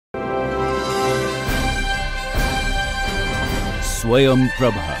Swayam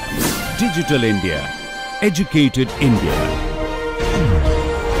Prabha. Digital India. Educated India.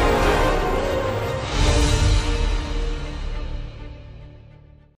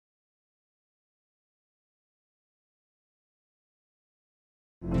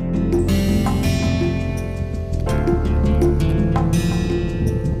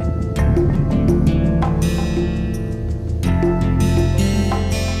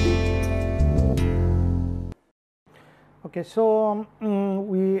 Okay, so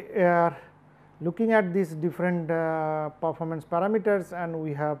we are looking at these different performance parameters, and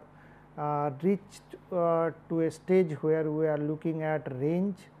we have reached to a stage where we are looking at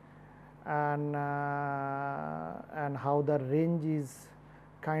range and how the range is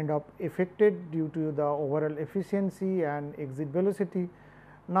kind of affected due to the overall efficiency and exit velocity.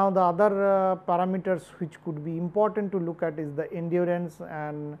 Now, the other parameters which could be important to look at is the endurance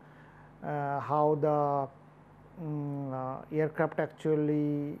and how the aircraft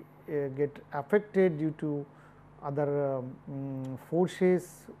actually get affected due to other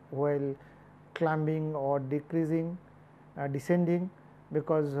forces while climbing or decreasing descending,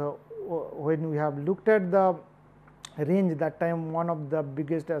 because when we have looked at the range, that time one of the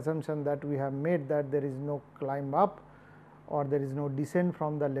biggest assumption that we have made that there is no climb up or there is no descent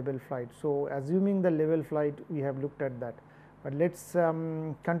from the level flight. So, assuming the level flight, we have looked at that, but let us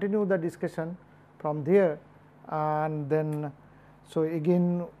continue the discussion from there. And then, so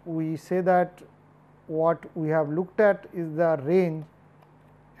again we say that what we have looked at is the range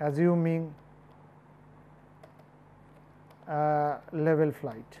assuming level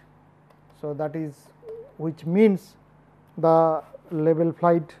flight. So, that is, which means the level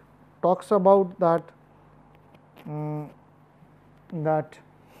flight talks about that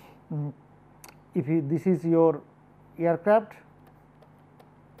if this is your aircraft,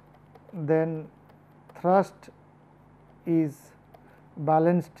 then thrust is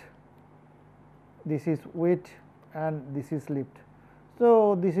balanced, this is weight and this is lift.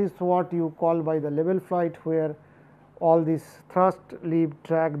 So, this is what you call by the level flight, where all this thrust, lift,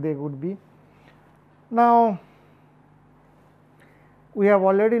 drag, they would be. Now, we have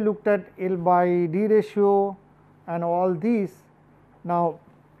already looked at L by D ratio and all these. Now,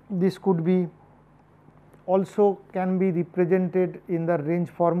 this could be also can be represented in the range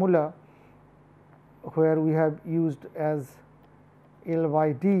formula, where we have used as L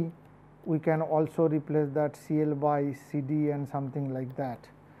by D, we can also replace that CL by CD and something like that.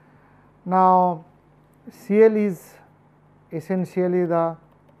 Now, CL is essentially the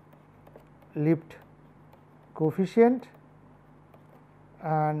lift coefficient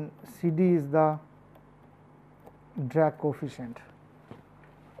and CD is the drag coefficient.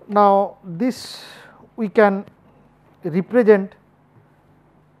 Now, this we can represent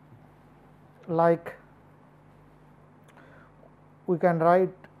like we can write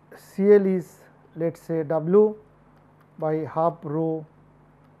CL is, let us say, W by half rho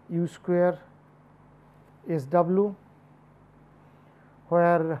U square SW,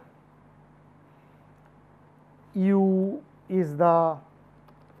 where U is the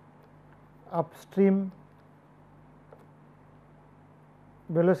upstream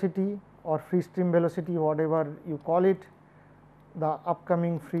velocity or free stream velocity, whatever you call it, the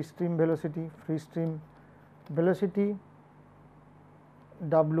upcoming free stream velocity,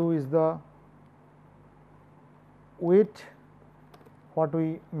 W is the weight, what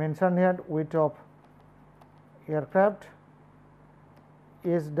we mentioned here, weight of aircraft,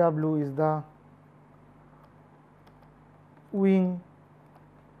 SW is the wing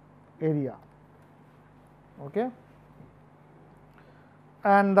area. Okay.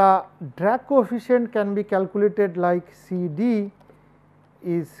 And the drag coefficient can be calculated like CD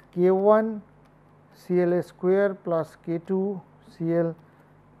is K1 CL square plus K2 CL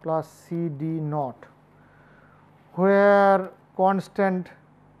plus CD naught, where constant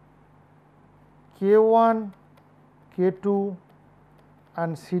K1, K2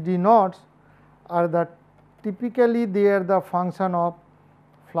 and CD naughts are the typically they are the function of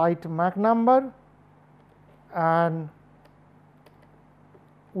flight Mach number and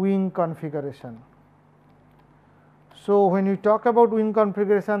wing configuration. So, when you talk about wing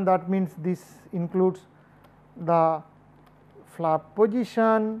configuration, that means this includes the flap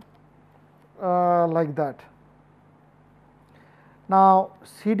position like that. Now,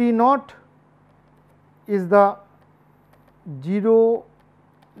 CD naught is the 0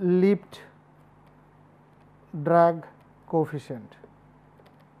 lift drag coefficient.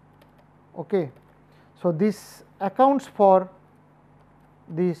 Okay. So, this accounts for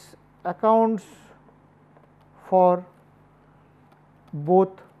both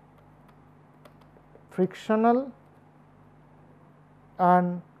frictional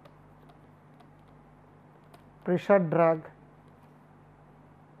and pressure drag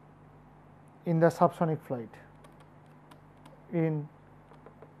in the subsonic flight, in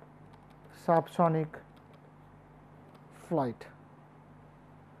subsonic flight.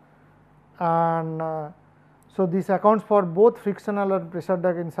 And so, this accounts for both frictional and pressure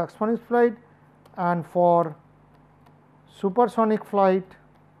drag in subsonic flight, and for supersonic flight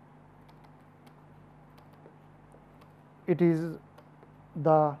it is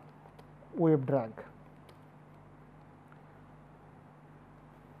the wave drag.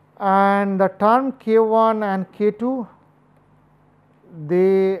 And the term K1 and K2,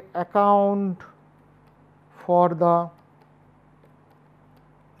 they account for the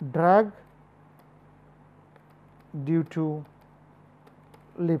drag due to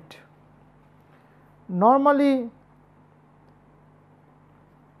lift. Normally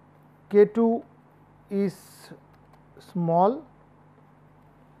K2 is small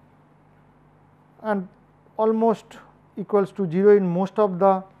and almost equals to 0 in most of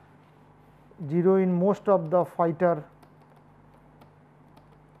the fighter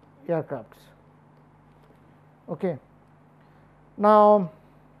aircrafts. Okay. Now,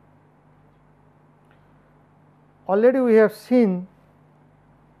 already we have seen,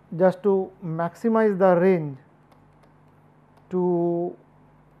 just to maximize the range,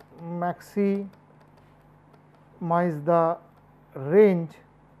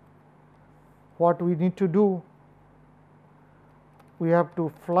 what we need to do, we have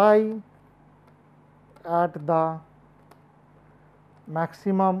to fly at the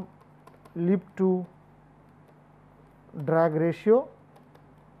maximum lift to drag ratio.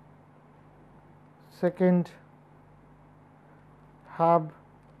 Second, have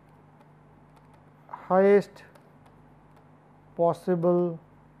highest possible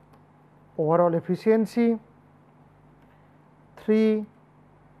overall efficiency. 3,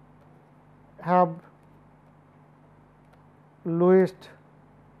 have lowest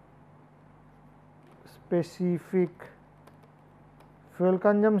specific fuel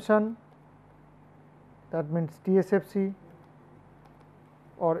consumption, that means TSFC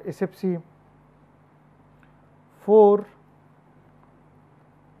or SFC. 4,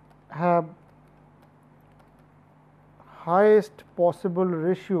 have highest possible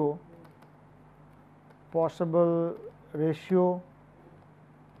ratio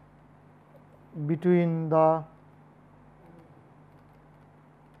between the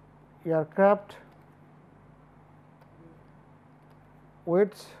aircraft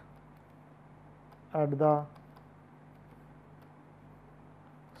weights at the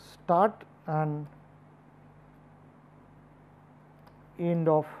start and end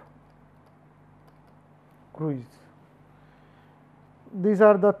of cruise. These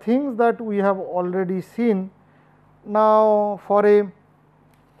are the things that we have already seen. Now, for a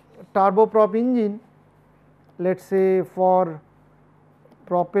turboprop engine, let us say for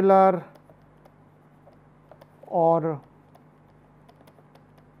propeller or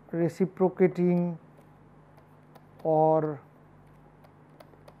reciprocating or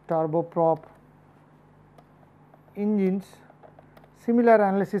turboprop engines, similar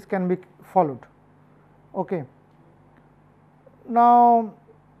analysis can be followed. Okay. Now,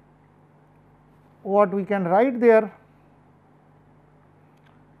 what we can write there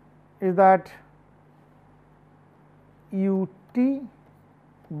is that U t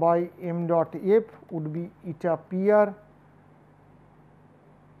by m dot f would be eta PR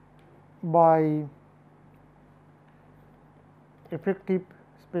by effective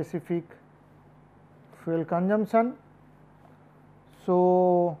specific fuel consumption.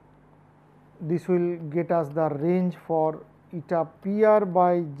 So, this will get us the range for eta PR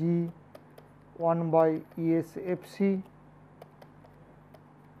by G 1 by ESFC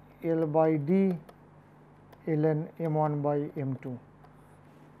L by D ln m1 by m2.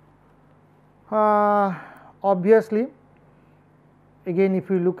 Obviously, again if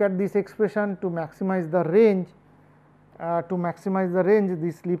you look at this expression, to maximize the range,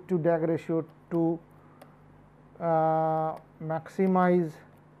 this lift to drag ratio to maximize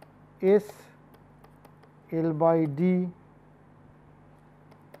S L by D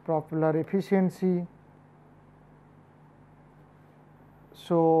propeller efficiency.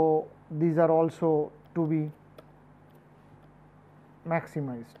 So, these are also to be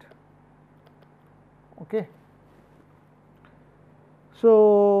maximized. Okay.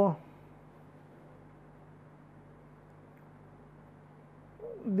 So,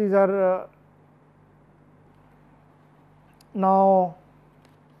 these are now,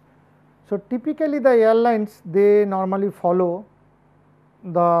 so typically the airlines, they normally follow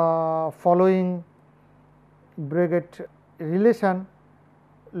the following Breguet relation,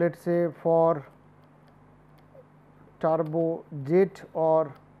 let us say for turbojet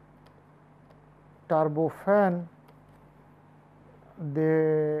or turbofan,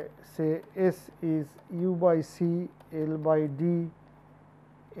 they say S is U by C L by D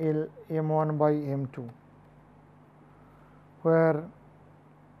L M1 by M2, where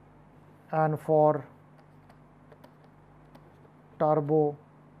and for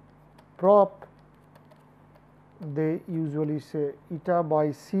turboprop they usually say eta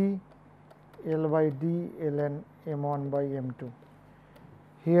by C L by D ln M1 by M2.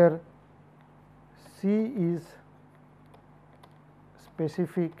 Here C is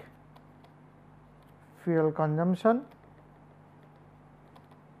specific fuel consumption,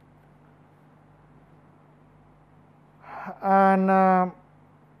 and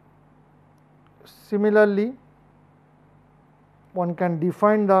similarly one can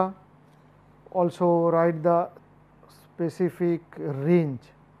define the also write the specific range,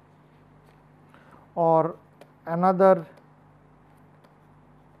 or another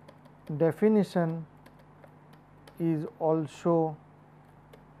definition is also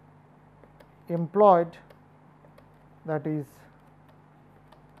employed, that is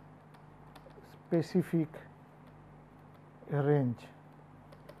specific range.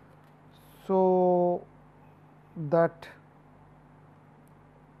 So, that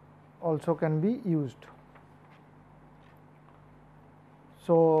also can be used.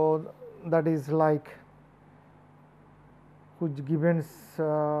 So, that is like which given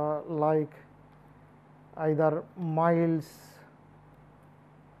like either miles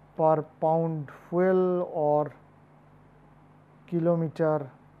per pound fuel or kilometer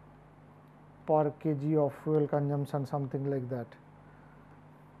per kg of fuel consumption, something like that.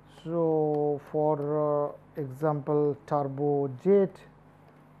 So, for example, turbojet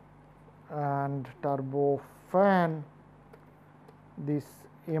and turbofan, this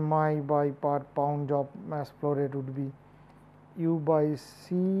Mi by per pound of mass flow rate would be U by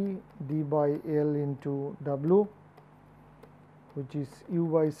C D by L into W, which is U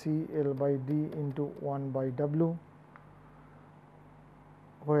by C L by D into 1 by W,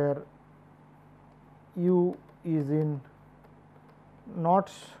 where U is in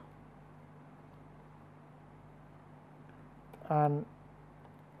knots and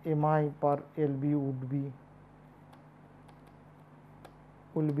Mi per Lb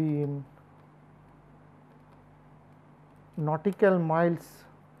will be in nautical miles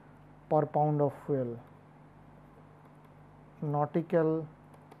per pound of fuel, nautical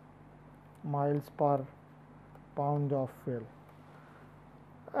miles per pound of fuel.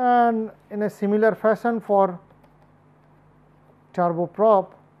 And in a similar fashion for turboprop,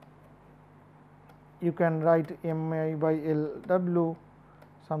 you can write Mi by Lw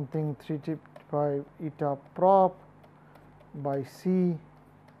something 355 eta prop by C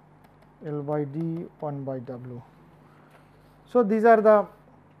L by D 1 by W. So, these are the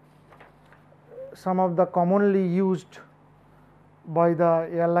some of the commonly used by the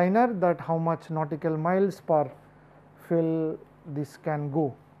airliner, that how much nautical miles per fuel this can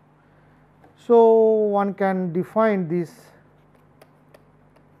go. So, one can define this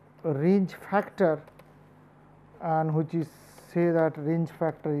range factor, and which is say that range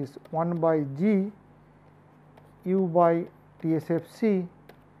factor is 1 by G U by TSFC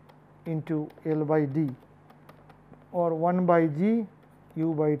into L by D, or 1 by G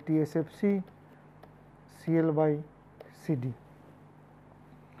U by TSFC CL by CD.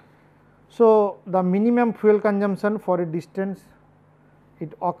 So, the minimum fuel consumption for a distance,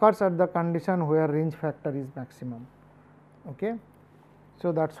 it occurs at the condition where range factor is maximum. Okay.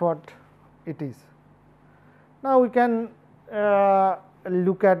 So, that is what it is. Now, we can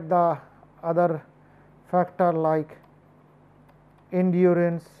look at the other factor like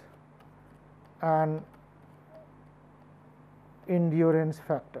endurance and endurance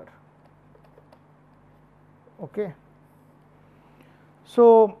factor. Okay.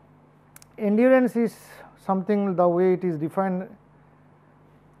 So, endurance is something, the way it is defined,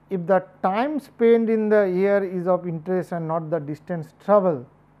 if the time spent in the air is of interest and not the distance travel,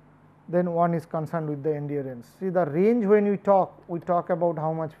 then one is concerned with the endurance. See, the range, when we talk about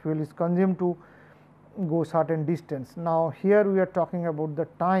how much fuel is consumed to go certain distance. Now, here we are talking about the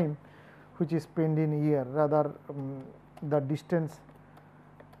time which is spent in air, rather the distance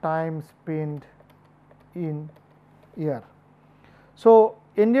time spent in air. So,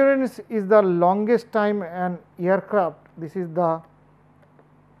 endurance is the longest time an aircraft, this is the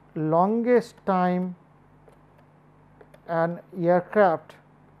longest time an aircraft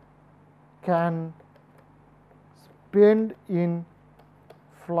can spend in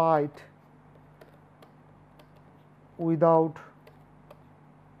flight without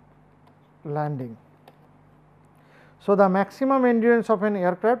landing. So, the maximum endurance of an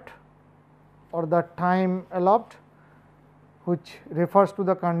aircraft or the time elapsed, which refers to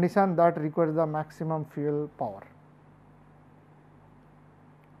the condition that requires the maximum fuel power.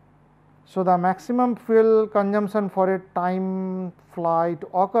 So, the maximum fuel consumption for a time flight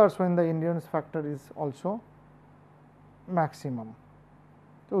occurs when the endurance factor is also maximum.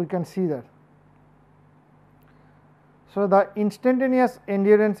 So, we can see that. So, the instantaneous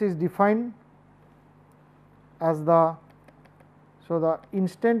endurance is defined as the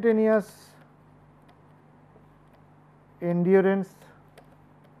instantaneous endurance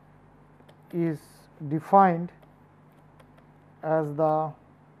is defined as the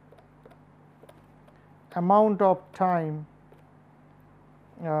amount of time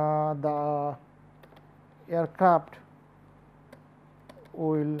the aircraft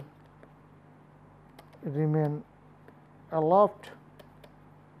will remain aloft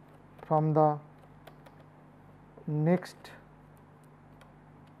from the next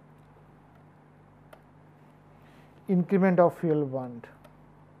increment of fuel burnt.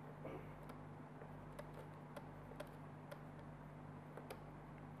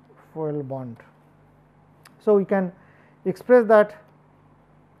 So, we can express that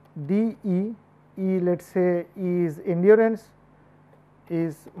d E, let us say E is endurance,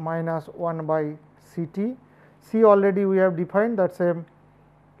 is minus 1 by C T. C already we have defined, that is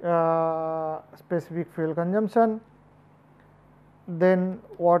a specific fuel consumption. Then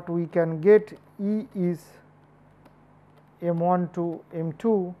what we can get, E is m1 to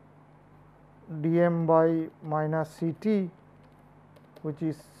m2 dm by minus C T, which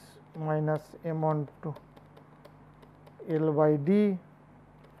is minus m1 to L by d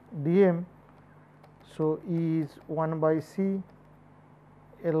dm. So, E is 1 by C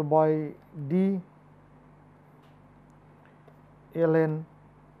L by d ln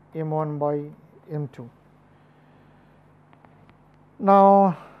m1 by m2.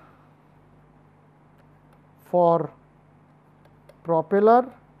 Now, for propeller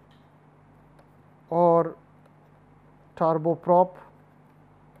or turboprop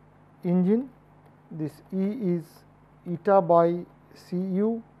engine, this E is eta by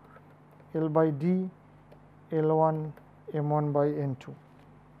Cu L by d L1 m1 by n2,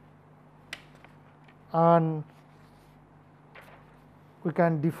 and we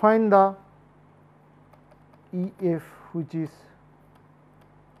can define the EF, which is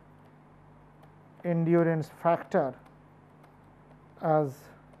endurance factor, as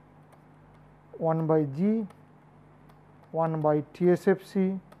 1 by G 1 by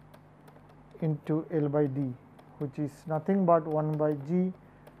TSFC into L by D, which is nothing but 1 by G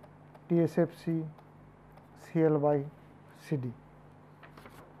TSFC CL by CD.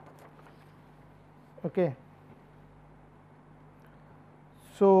 Okay.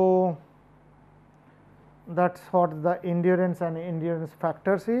 So, that is what the endurance and endurance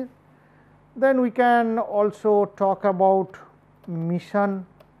factors is. Then we can also talk about mission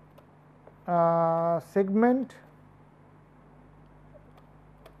segment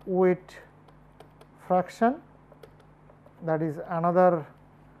weight fraction, that is another.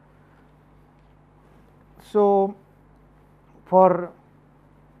 So, for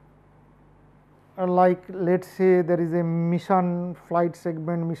like let us say there is a mission flight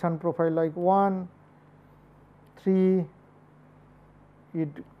segment mission profile like 1, 3, it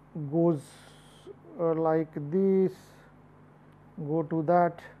goes like this, go to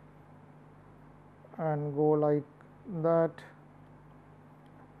that and go like that.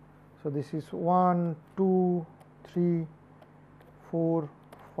 So, this is 1, 2, 3, 4,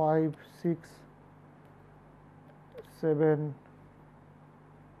 5, 6, 7,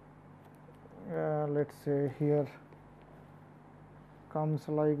 let us say here comes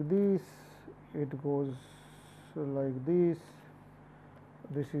like this, it goes like this,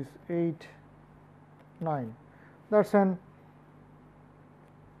 this is 8, 9. That is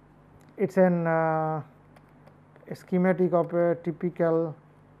it is an schematic of a typical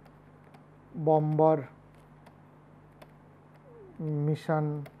bomber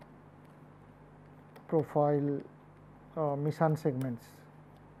mission profile, mission segments,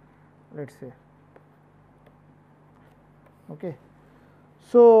 let us say. Okay.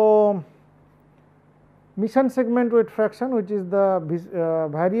 So, mission segment weight fraction, which is the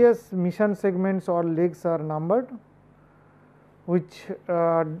various mission segments or legs are numbered, which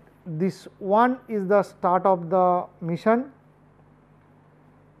this 1 is the start of the mission,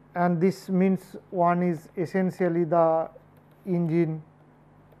 and this means 1 is essentially the engine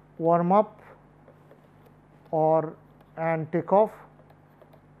warm up or and takeoff.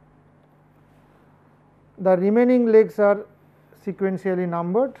 The remaining legs are sequentially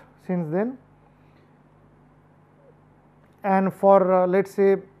numbered. since then. And for let us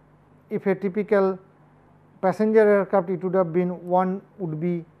say if a typical passenger aircraft, it would have been 1 would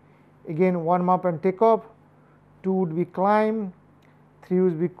be again warm up and take off, 2 would be climb, 3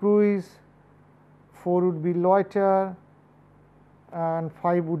 would be cruise, 4 would be loiter, and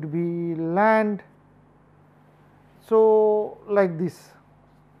 5 would be land. So, like this.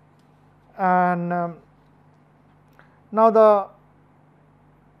 And now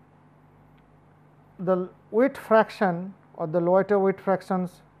the weight fraction or the loiter weight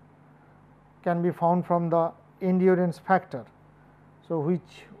fractions can be found from the endurance factor. So,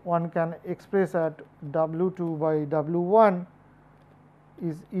 which one can express at W2 by W1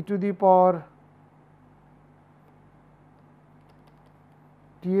 is e to the power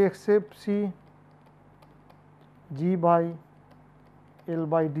T except C G by L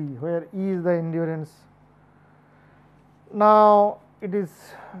by D, where E is the endurance. Now, it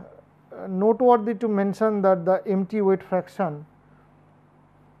is noteworthy to mention that the empty weight fraction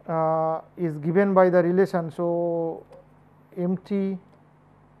is given by the relation. So, empty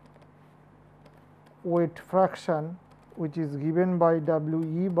weight fraction, which is given by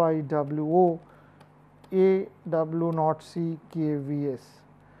W E by W O A W naught C K V S.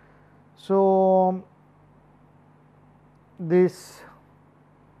 So, this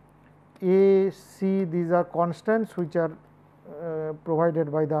A, C, these are constants which are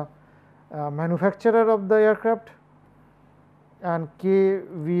provided by the manufacturer of the aircraft, and K,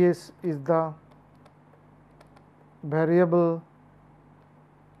 V S is the variable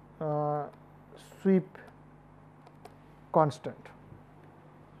sweep constant.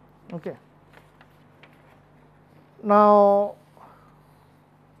 Okay. Now,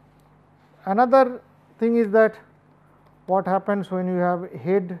 another thing is that what happens when you have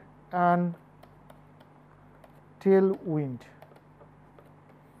head and tail wind.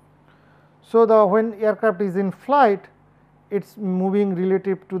 So, when aircraft is in flight, it is moving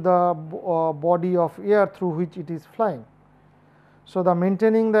relative to the body of air through which it is flying. So, the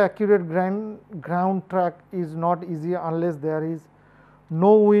maintaining the accurate ground track is not easy unless there is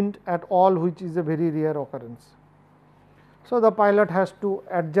no wind at all, which is a very rare occurrence. So, the pilot has to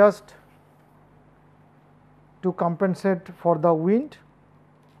adjust to compensate for the wind,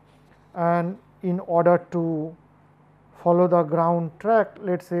 and in order to follow the ground track,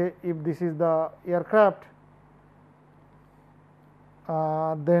 let us say if this is the aircraft,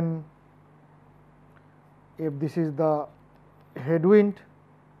 then if this is the headwind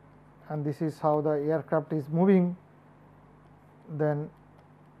and this is how the aircraft is moving, then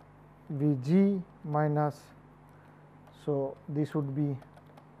V g minus, so this would be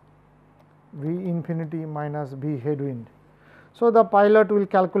V infinity minus V headwind. So, the pilot will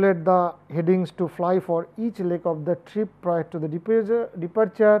calculate the headings to fly for each leg of the trip prior to the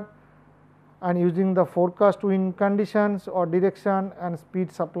departure, and using the forecast wind conditions or direction and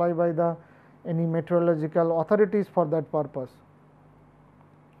speed supplied by the any meteorological authorities for that purpose.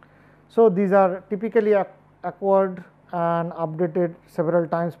 So, these are typically acquired and updated several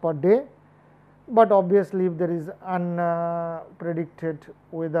times per day, but obviously, if there is unpredicted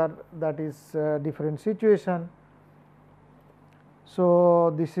weather, that is different situation.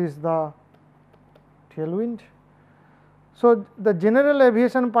 So, this is the tailwind. So, the general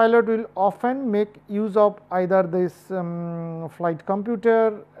aviation pilot will often make use of either this flight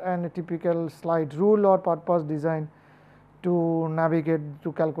computer and a typical slide rule or purpose designed to navigate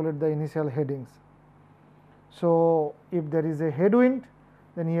to calculate the initial headings. So, if there is a headwind,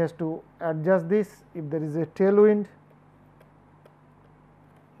 then he has to adjust this. If there is a tailwind,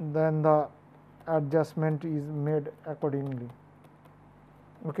 then the adjustment is made accordingly.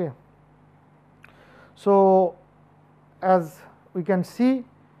 Okay. So, as we can see,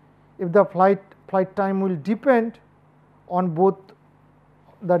 if the flight time will depend on both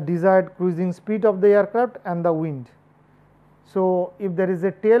the desired cruising speed of the aircraft and the wind. So, if there is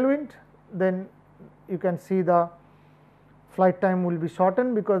a tailwind, then you can see the flight time will be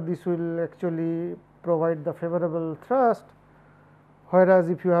shortened, because this will actually provide the favorable thrust, whereas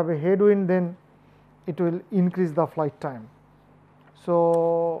if you have a headwind, then it will increase the flight time.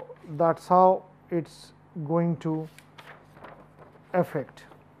 So, that is how it is going to affect.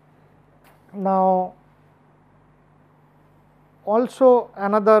 Now, also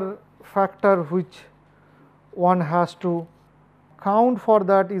another factor which one has to count for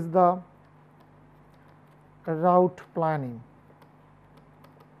that is the route planning.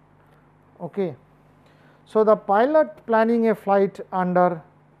 Okay. So, the pilot planning a flight under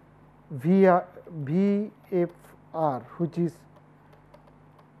VFR, which is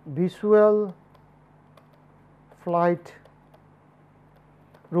Visual Flight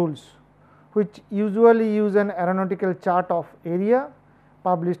rules, which usually use an aeronautical chart of area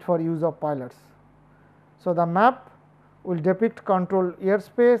published for use of pilots. So, the map will depict control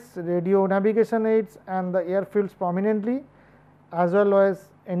airspace, radio navigation aids and the airfields prominently, as well as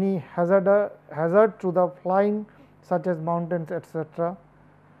any hazard to the flying such as mountains, etc.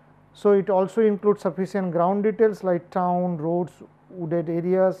 So, it also includes sufficient ground details like town, roads, wooded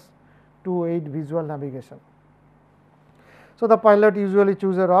areas to aid visual navigation. So, the pilot usually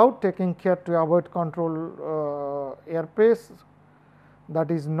choose a route taking care to avoid control airspace that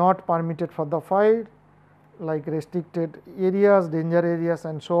is not permitted for the flight, like restricted areas, danger areas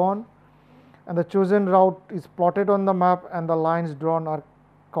and so on, and the chosen route is plotted on the map and the lines drawn are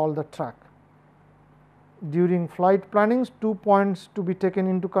called the track. During flight planning, 2 points to be taken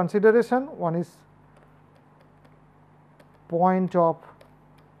into consideration. One is point of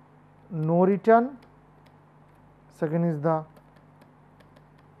no return, second is the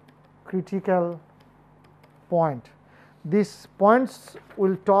critical point. These points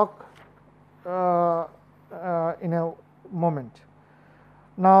will talk in a moment.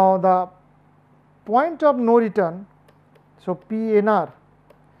 Now, the point of no return, so PNR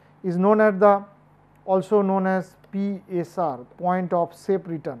is known as the also known as PSR, point of safe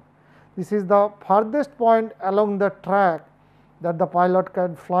return. This is the farthest point along the track that the pilot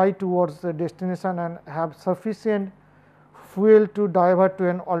can fly towards the destination and have sufficient fuel to divert to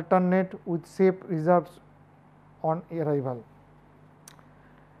an alternate with safe reserves on arrival.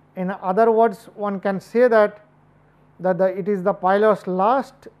 In other words, one can say that it is the pilot's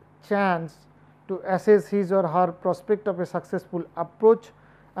last chance to assess his or her prospect of a successful approach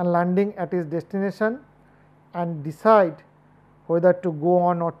and landing at his destination and decide whether to go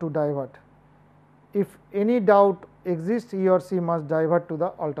on or to divert. If any doubt exists, he or she must divert to the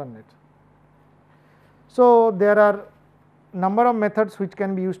alternate. So, there are number of methods which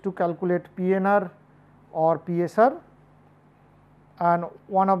can be used to calculate PNR or PSR, and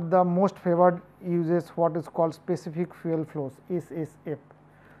one of the most favored uses what is called specific fuel flows, SSF.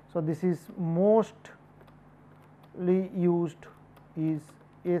 So, this is mostly used is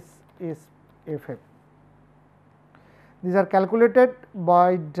SSF. These are calculated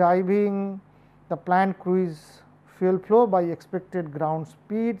by driving the planned cruise fuel flow by expected ground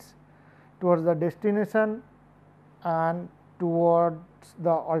speeds towards the destination and towards the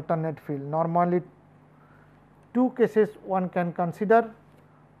alternate field. Normally, two cases one can consider.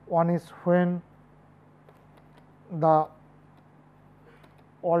 One is when the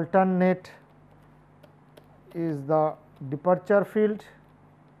alternate is the departure field,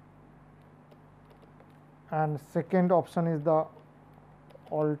 and second option is the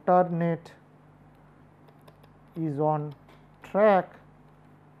alternate is on track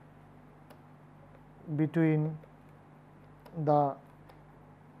between the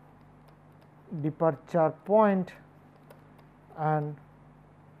departure point and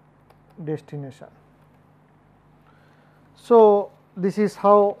destination. So, this is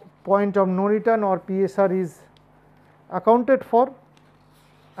how point of no return or PSR is accounted for,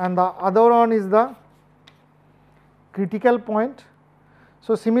 and the other one is the critical point.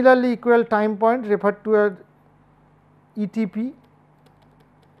 So, similarly equal time point referred to as ETP,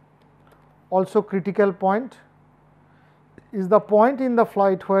 also critical point, is the point in the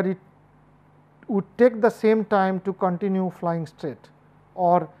flight where it would take the same time to continue flying straight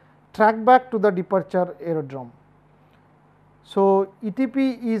or track back to the departure aerodrome. So,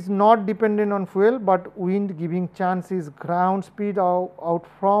 ETP is not dependent on fuel, but wind, giving chance is ground speed out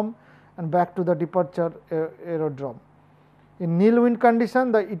from and back to the departure aerodrome. In nil wind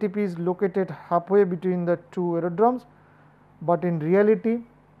condition, the ETP is located halfway between the two aerodromes, but in reality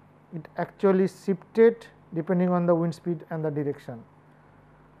it actually shifted depending on the wind speed and the direction.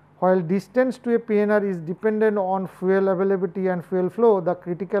 While distance to a PNR is dependent on fuel availability and fuel flow, the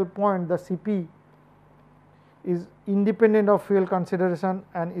critical point, the CP, is independent of fuel consideration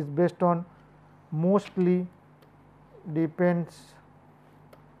and is based on mostly depends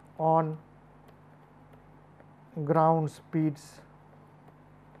on ground speeds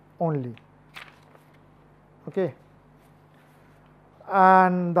only. Okay.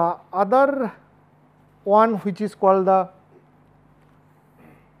 And the other one which is called the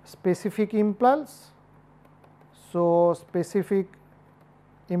specific impulse. So, specific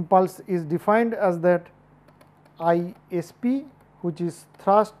impulse is defined as that ISP, which is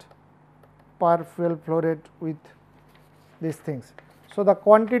thrust per fuel flow rate with these things. So, the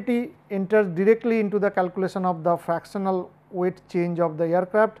quantity enters directly into the calculation of the fractional weight change of the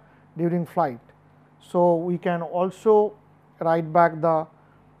aircraft during flight. So, we can also write back the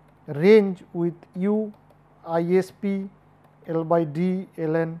range with U, ISP, L by D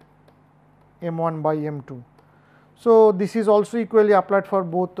ln m1 by m2. So, this is also equally applied for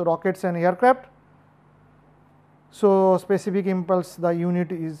both rockets and aircraft. So, specific impulse, the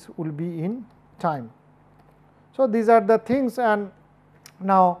unit is will be in time. So, these are the things, and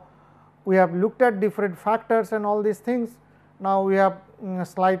now we have looked at different factors and all these things. Now, we have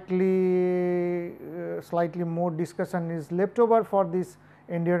slightly more discussion is left over for this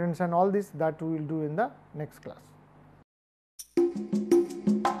endurance and all this, that we will do in the next class.